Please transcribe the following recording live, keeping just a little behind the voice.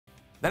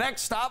The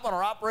next stop on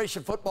our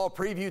Operation Football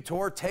Preview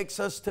Tour takes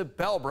us to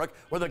Bellbrook,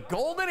 where the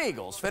Golden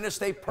Eagles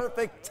finished a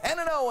perfect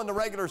 10-0 in the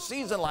regular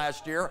season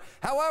last year.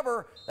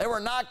 However, they were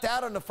knocked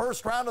out in the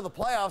first round of the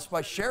playoffs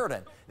by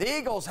Sheridan. The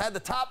Eagles had the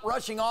top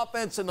rushing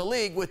offense in the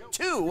league with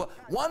two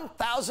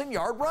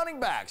 1,000-yard running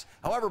backs.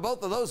 However,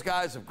 both of those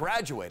guys have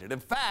graduated. In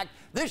fact,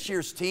 this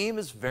year's team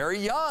is very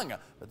young,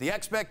 but the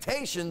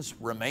expectations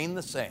remain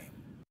the same.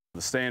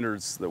 The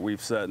standards that we've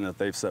set and that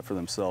they've set for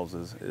themselves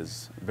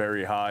is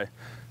very high.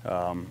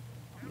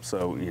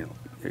 So,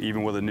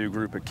 even with a new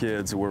group of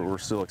kids, we're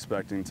still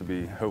expecting to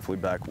be hopefully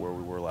back where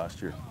we were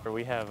last year.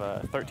 We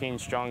have 13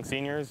 strong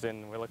seniors,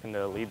 and we're looking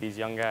to lead these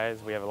young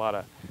guys. We have a lot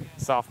of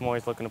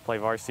sophomores looking to play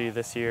varsity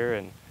this year,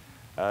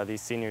 and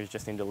these seniors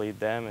just need to lead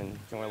them, and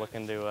we're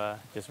looking to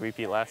just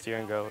repeat last year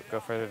and go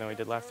further than we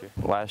did last year.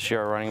 Last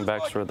year, our running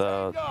backs were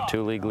the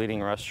two league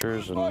leading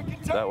rushers, and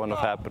that wouldn't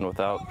have happened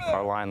without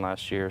our line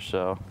last year.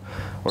 So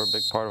we're a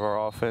big part of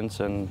our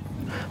offense, and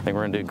I think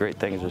we're going to do great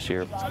things this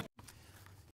year.